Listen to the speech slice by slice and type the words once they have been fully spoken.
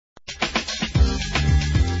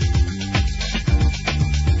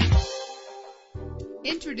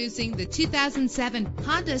Introducing the 2007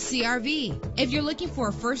 Honda CR-V. If you're looking for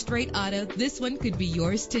a first-rate auto, this one could be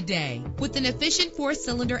yours today. With an efficient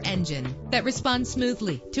 4-cylinder engine that responds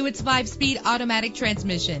smoothly to its 5-speed automatic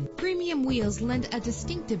transmission, premium wheels lend a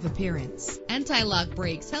distinctive appearance. Anti-lock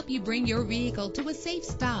brakes help you bring your vehicle to a safe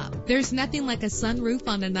stop. There's nothing like a sunroof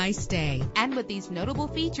on a nice day. And with these notable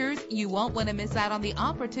features, you won't want to miss out on the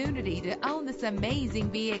opportunity to own this amazing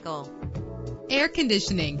vehicle. Air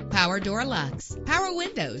conditioning, power door locks, power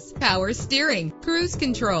windows, power steering, cruise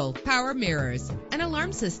control, power mirrors, an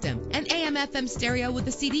alarm system, an AM/FM stereo with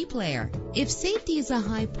a CD player. If safety is a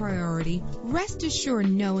high priority, rest assured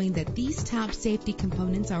knowing that these top safety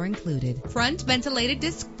components are included: front ventilated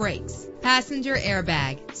disc brakes, passenger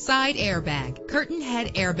airbag, side airbag, curtain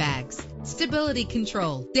head airbags, stability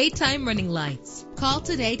control, daytime running lights. Call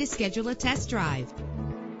today to schedule a test drive.